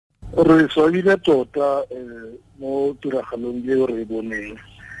Re swabile tota mo tiragalong e re boneng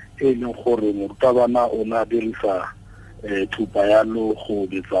e leng gore morutabana o na dirisa thupa yalo go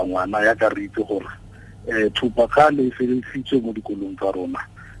betsa ngwana ya ka re itse gore thupa kgale e fedisitswe mo dikolong tsa rona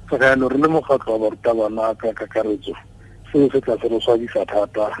ka jalo re le mokgatlho wa barutabana ka kakaretso seo se tla se re swabisa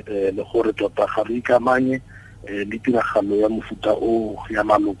thata le gore tota ga re ikamanye le tiragalo ya mofuta o ya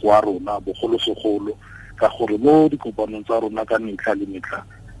maloko a rona bogolosegolo ka gore mo dikopanong tsa rona ka metlha le metlha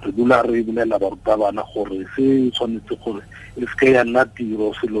re dula re bulela barutabana gore se tshwanetse gore e se ya nna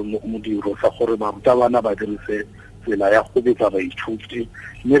tiro selo modiro sa gore barutabana ba dirise tsela ya go betsa baithuti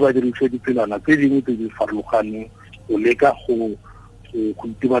mme ba dirise ditselana tse dingwe tse di farologaneng go leka go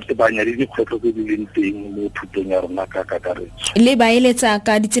itibatebanya le dikgwetlho tse di leng teng mo thutong ya rona ka kakaretso. Le ba eletsa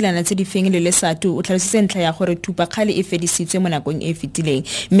ka ditselana tse di feng le SADTU o tlhalositse ntlha ya gore thupa kgale e fedisitswe mo nakong e fetileng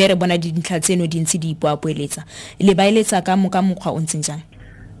mme re bona dintlha tseno dintsi di ipoapoeletsa le ba eletsa ka mokgwa o ntseng jang?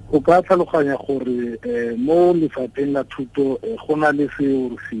 O ka tlhaloganya gore mo lefapheng la thuto go na le seo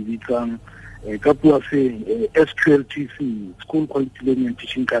re se bitsang ka puaseng SQLTC, School Quality Learning and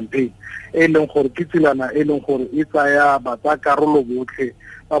Teaching Campaign e leng gore ke tselana e leng gore e tsaya batsakarolo botlhe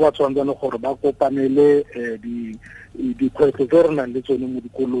ba ba tshwantseng gore ba kopanele dikgwetlho tse re nang le tsone mo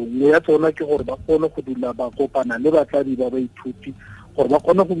dikolong mme ya tsona ke gore ba kgone go dula ba kopana le batladi ba baithuti gore ba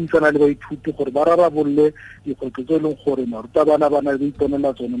kgone go buisana le baithuti gore ba rarabolle dikgwetlho tse e leng gore barutabana ba na le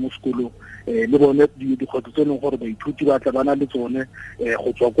iponela tsone mo sekolong le bone dikgwetlho tse e leng gore baithuti ba tla ba na le tsone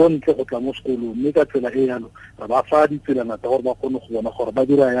go tswa ko ntle go tla mo sekolong mme ka tsela e yalo re ba fa ditselana tsa gore ba kgone go bona gore ba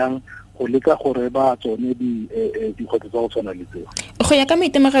dira yang go leka gore ba tsone dikgwetlho tsa go tshwana le tseo. Go ya ka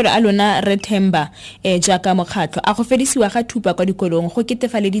maitemogelo a lona re Themba jaaka mokgatlho a go fedisiwa ga thupa kwa dikolong go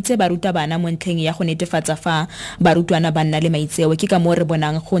ketefaleditse barutabana mo ntlheng ya go netefatsa fa barutwana ba nna le maitseo ke ka mo re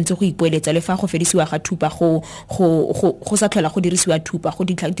bonang go ntse go ipoeletsa le fa go fedisiwa ga thupa go sa tlhola go dirisiwa thupa go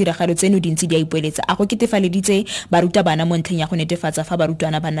ditiragalo tseno dintsi di a ipoeletsa a go ketefaleditse barutabana mo ntlheng ya go netefatsa fa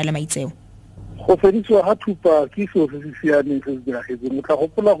barutwana ba nna le maitseo. Go fedisiwa ga thupa ke seo se se siameng se se diragetseng o tla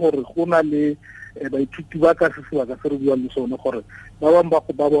gopola gore go na le baithuti ba ka se sebaka se re buang le sone gore ba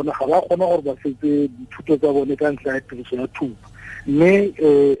bangwe ba bona ga ba kgona gore ba fetse dithuto tsa bone ka ntlha ya tiriso ya thupa mme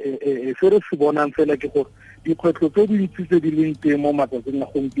se re se bonang fela ke gore dikgwetlho tse dintsi tse di leng teng mo matsatsing a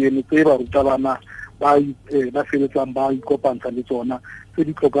gompieno tse barutabana ba feletsang ba ikopantsha le tsona tse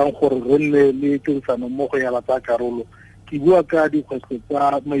di tlhokang gore re nne le tirisano mmogo ya batsayakarolo ke bua ka dikgwetlho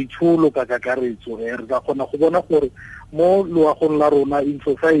tsa maitsholo ka kakaretso re ka kgona go bona gore mo loagong la rona in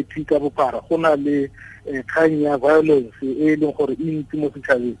society ka bophara go na le kgang ya violence e leng gore e ntsi mo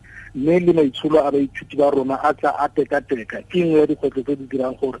setšhabeng mme le maitsholo a baithuti ba rona a tla a tekateka ke nngwe ya dikgwetlho tse di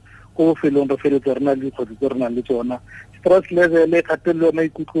dirang gore ko bofelong re feletse re na le dikgwetlho tse re nang le tsona stress level kgatelelo ya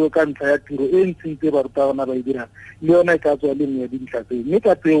maikutlo ka ntlha ya tiro e ntseng tse barutabana ba e dirang le yona e ka tswa le nngwe ya dintlha tseo mme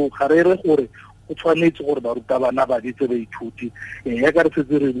ka tseo ga re re gore o tshwanetse gore barutabana ba ditse baithuti ya ka re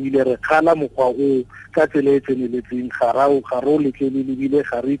setse re buile re kgala mokgwa o ka tsela e tseneletseng ga re o letlele lebile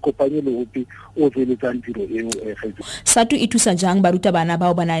ga re ikopanye le ope o tsweletsang tiro eo SADTU e thusa jang barutabana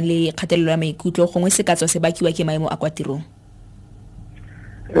bao ba nang le kgatelelo ya maikutlo gongwe se ka tswa se bakiwa ke maemo a kwa tirong?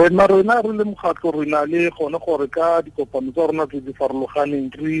 Rona re le mokgatlho re na le gone gore ka dikopano tsa rona tse di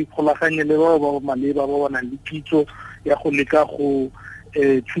farologaneng re ikgolaganye le bao ba maleba ba ba nang le kitso ya go leka go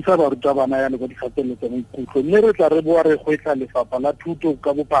thusa barutabana ya le kwa dikgatelelo tsa maikutlo mme re tla re boa re gwetlha lefapha la thuto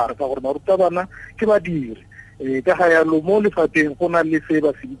ka bophara ka gore barutabana ke badiri ka ga yalo mo lefapheng go na le se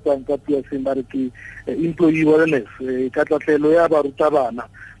ba se bitsang ka puaseng ba re ke employee wellness ka tlatlhelo ya barutabana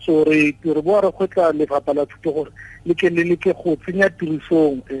so re boa re gwetlha lefapha la thuto gore le ke go tsenya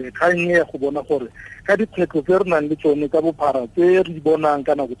tirisong kgang ya go bona gore ka dikgwetlho tse re nang le tsone ka bophara tse re di bonang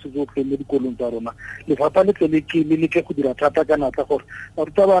ka nako tse tsotlhe mo dikolong tsa rona lefapha le ke go dira thata ka natla gore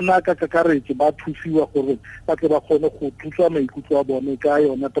barutabana ka kakaretso ba thusiwa gore ba tle ba kgone go thusa maikutlo a bone ka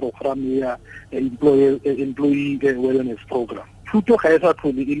yona program ya employee wellness program. Thuto ga e sa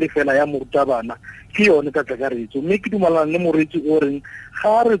tlhole e le fela ya morutabana ke yone ka kakaretso mme ke dumalana le moretsi o reng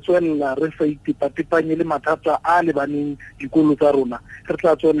ga re tswelela re sa itepatepanye le mathata a lebaneng dikolo tsa rona re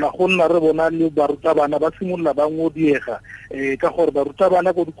tla tswelela go nna re bona le barutabana ba simolola ba ngodiega ka gore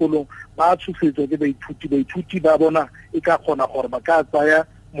barutabana ko dikolong ba tshosetswa ke baithuti ba bona e ka kgona gore ba ka tsaya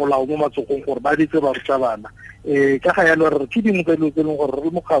molao mo matsogong gore ba ditse barutabana ka ga yalo re ke dingwe tse e leng gore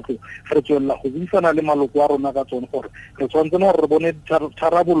re mokgatlho re tswelela go buisana le maloko a rona ka tsone gore re tshwanetse gore re bone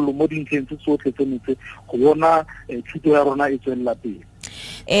tharabololo mo dintlheng tse tsotlhe tse go bona thuto ya rona e tswelela pele.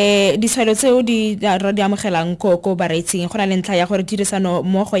 Ditshwaelo tseo di amogelang ko bareetsing go na le ntlha ya gore tirisano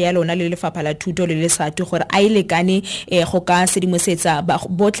mmogo ya lona le lefapha la thuto le SADTU gore a lekane go ka sedimosetsa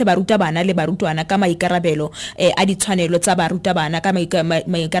botlhe barutabana le barutwana ka maikarabelo a ditshwanelo tsa barutabana ka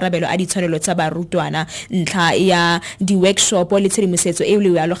maikarabelo a ditshwanelo tsa barutwana ntlha ya di-workshop le tshedimosetso e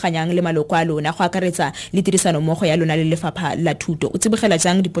le aloganyang le maloko a lona go akaretsa le tirisano mmogo ya lona le lefapha la thuto. O tsibogela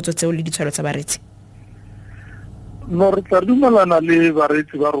jang dipotso tseo le ditshwaelo tsa bareetsi? No, re tla dumelana le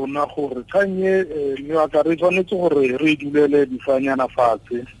bareetsi ba rona gore tshanye meaka re tshwanetse gore re dulele difanyana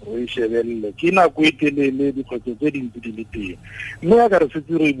fatshe re shebelele ke nako e telele dikgwetlho tse dintsi di le teng mme ya ka re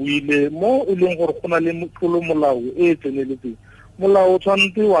setse re buile mo e leng gore go na le molao e tseneletseng molao o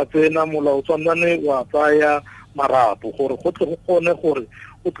tshwanetse wa tsena molao o tshwanetse wa tsaya marapo gore go tle go kgone gore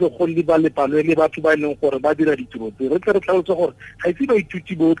o tle go liba le palo le batho ba leng gore ba dira ditiro tse re tle re tlhalose gore ga ise ba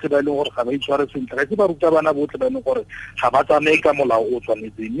ithuti botlhe ba leng gore ga ba itshware sentle ga ise ba rutabana botlhe ba leng gore ga ba tsamaye ka molao o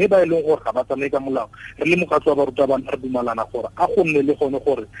tshwanetseng mme ba leng gore ga ba tsamaye ka molao re le mokgatlho wa barutabana re dumalana gore a go nne le gone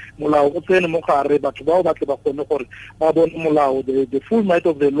gore molao o tsene mo gare batho bao ba tle ba gone gore ba bone molao the full might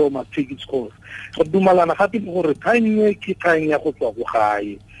of the law must take its course re dumalana gape le gore kgannye ke kgang ya go tswa go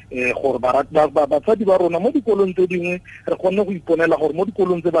gae gore batsadi ba rona mo dikolong tse dingwe re kgone go iponela gore mo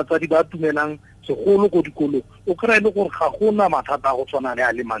dikolong tse batsadi ba tumelang segolo ko dikolong o kry-e le gore ga gona mathata a go tshwana le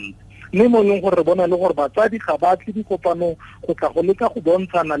a le mantsi mme mo leng gore re bona le gore batsadi ga ba tle dikopano go tla go leka go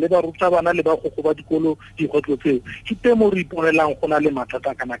bontshana le barutabana le bagogo ba dikolo dikgwetlho tseo ke teng mo re iponelang go na le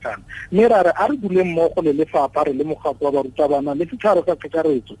mathata kana mme ra re a re dule mmogo le lefapha re le mokgatlho wa barutabana le setšhaba sa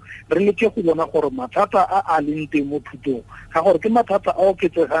kakaretso re leke go bona gore mathata a leng teng mo thutong ga gore ke mathata a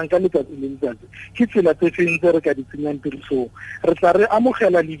oketsegang ka letsatsi le letsatsi ke tsela tse feng tse re ka di tsenyang tirisong re tla re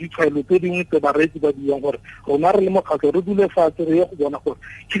amogela le ditshwaelo tse dingwe tse bareetsi ba buang gore rona re le mokgatlho re dule fatshe re ye go bona gore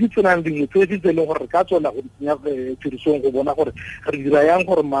ke ditsela dingwe tse di tse leng gore re ka tswela go tsenya tirisong go bona gore re dira yang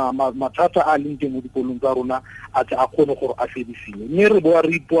gore mathata a leng teng mo dikolong tsa rona a kgone gore a fedisiwe mme re boa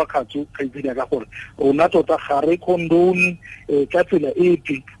re ipoa kgatso kgaitsedi ka gore rona tota ga re condone ka tsela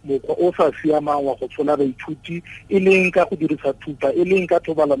epe mokgwa o sa siamang wa go tshola baithuti e leng ka go dirisa thupa e leng ka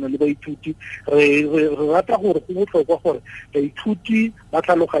thobalano le baithuti re rata gore go botlhokwa gore baithuti ba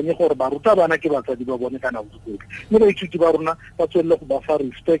tlhaloganye gore barutabana ke batsadi ba bone ka nako tsotlhe mme baithuti ba rona ba tswelele go ba fa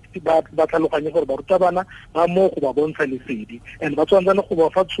respect ba tlhaloganye gore barutabana ba mo go ba bontsha lesedi and ba tshwantsane go ba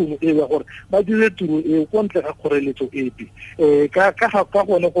fa tšhono e ya gore ba dire tiro e ko ntle ga kgoreletso epe ka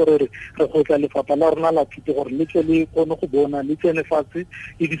gone gore re gotla lefapha la rona la thuto gore le tle le kgone go bona le tsene fatshe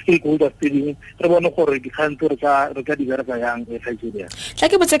e di-stakeholders tse dingwe re bone gore dikgang tse re ka di bereka yang gaetsedi yang tla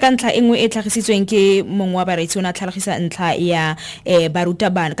ke botse ka ntlha e nngwe e tlhagisitsweng ke mongwe wa bareetsi o ne a tlhalogisa ntlha ya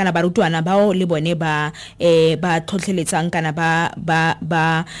barutabana kana barutwana bao le bone ba tlhotlheletsang kana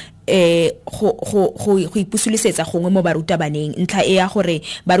ba go ipusulisetsa gongwe mo barutabaneng ntlha e ya gore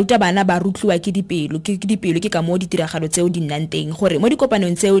barutabana ba rutliwa ke dipelo ke ka mo ditiragalo tseo di nnang teng gore mo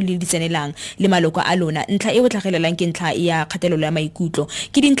dikopanong tseo le di tsenelang le maloko a lona ntlha e o tlhagelelang ke ntlha ya kgatelelo ya maikutlo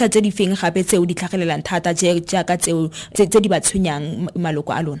ke dintlha tse di feng gape tseo di tlhagelelang thata jaaka tseo tse di ba tshwenyang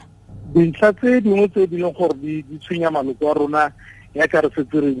maloko a lona dintlha tse dingwe tse di leng gore di tshwenya maloko a rona ya ka re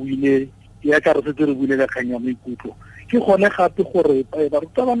setse re buile ka kgang ya maikutlo ke gone gape gore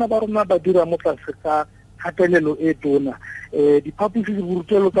barutabana ba rona ba dira mo tlase ga kgatelelo e tona diphaposi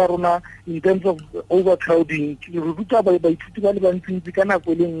borutelo tsa rona in terms of overcrowding re ruta baithuti ba le bantsintsi ka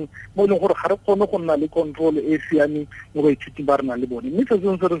nako e leng mo e leng gore ga re kgone go nna le control e siameng mo baithuti ba rena le bone mme se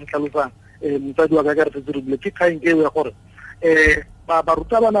sengwe se re se tlhalosang motsadi wa ka re setse re bule ke kgang eo ya gore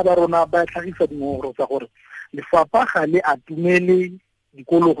barutabana ba rona ba tlhagisa dingongoro tsa gore lefapha ga le atumele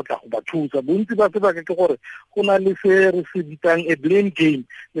dikolo go tla go ba thusa bontsi ba sebaka ke gore go na le se re se bitang a blame game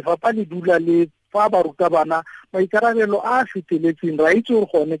lefapha le dula le fa barutabana maikarabelo a feteletseng ra itse gore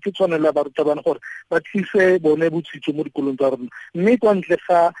gone ke tshwanelo ya barutabana gore ba tlise bone botshitso mo dikolong tsa rona mme kwa ntle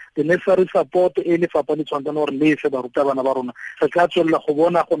ga the necessary support e lefapha le tshwantsane gore le efe barutabana ba rona re tla tswelela go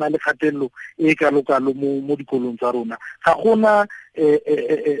bona go na le kgatelelo e kalo-kalo mo dikolong tsa rona ga gona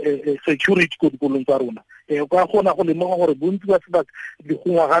security ko dikolong tsa rona ka gona go lemoga gore bontsi ba sebaka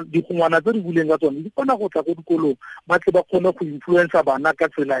digongwana tse di buleng ka tsone di kgona go tla ko dikolong ba tle ba kgone go influencer bana ka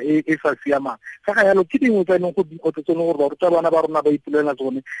tsela e sa siamang ka ga yalo ke dingwe tsa leng go dikgotso tsone gore barutabana ba rona ba ipulela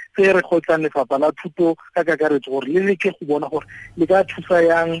tsone tse re gotlang lefapha la thuto ka kakaretso gore le leke go bona gore le ka thusa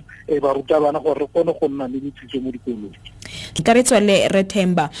yang barutabana gore re kgone go nna le ditshitso mo dikolong ka re tswele re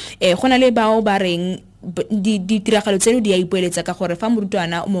Themba go na le bao ba reng ditiragalo tseno di a ipoeletsa ka gore fa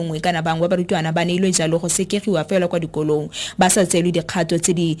morutwana mongwe kana bangwe ba barutwana ba neilwe jalo go sekegiwa fela kwa dikolong ba sa tseelwe dikgato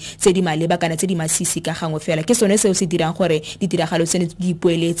tse di maleba kana tse di masisi ka gangwe fela ke sone seo se dirang gore ditiragalo tseno di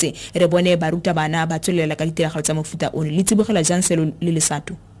ipoeletse re bone barutabana ba tswelela ka ditiragalo tsa mofuta ono le tsibogela jang selo le le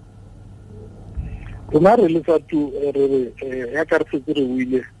SADTU rona re le SADTU re ya ka re setse re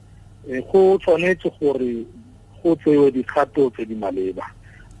buile go tshwanetse gore go tsewe dikgato tse di maleba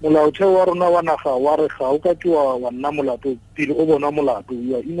molaotheo wa rona wa naga wa re ga o ka ke wa nna molato pele o bona molato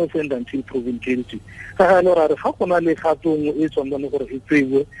you are innocent until proven guilty ka ga le ra re ga gona le kgatong e tshwanang gore e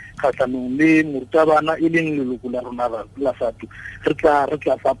tsewe kgatlhanong le morutabana e leng leloko la rona la SADTU re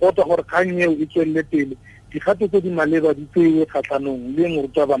tla supporta gore kgang eo e tswelele pele dikgato tse di maleba di tsewe kgatlhanong le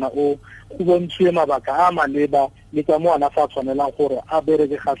morutabana o go bontshwe mabaka a maleba le ka mo ana fa tshwanelang gore a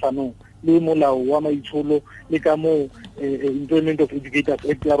bereke kgatlhanong le molao wa maitsholo le ka mo Employment of Educators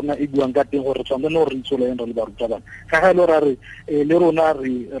Act ya rona e buang ka teng gore tshwanetse no re itshole re le barutabana ka ga le ra re le rona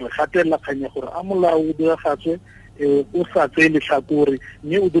re gatella kganya gore a molao o diragatswe o sa tse letlhakore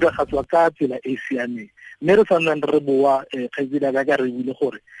mme o diragatswa ka tsela e siameng mme re sanang re boa kgaitsedi ka re bile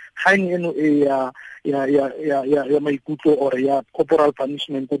gore kgang eno e ya maikutlo or ya corporal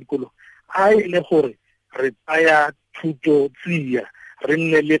punishment ko dikolong a ile gore re tsaya thuto tsia re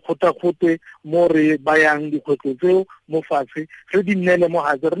nne le kgotakgote mo re bayang dikgwetlho tseo mo fatshe re di nnele mo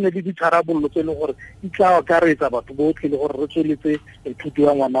gape re ne le ditharabololo tse e leng gore di tla akaretsa batho botlhe le gore re tsweletse thuto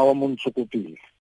ya ngwana wa montsho ko pele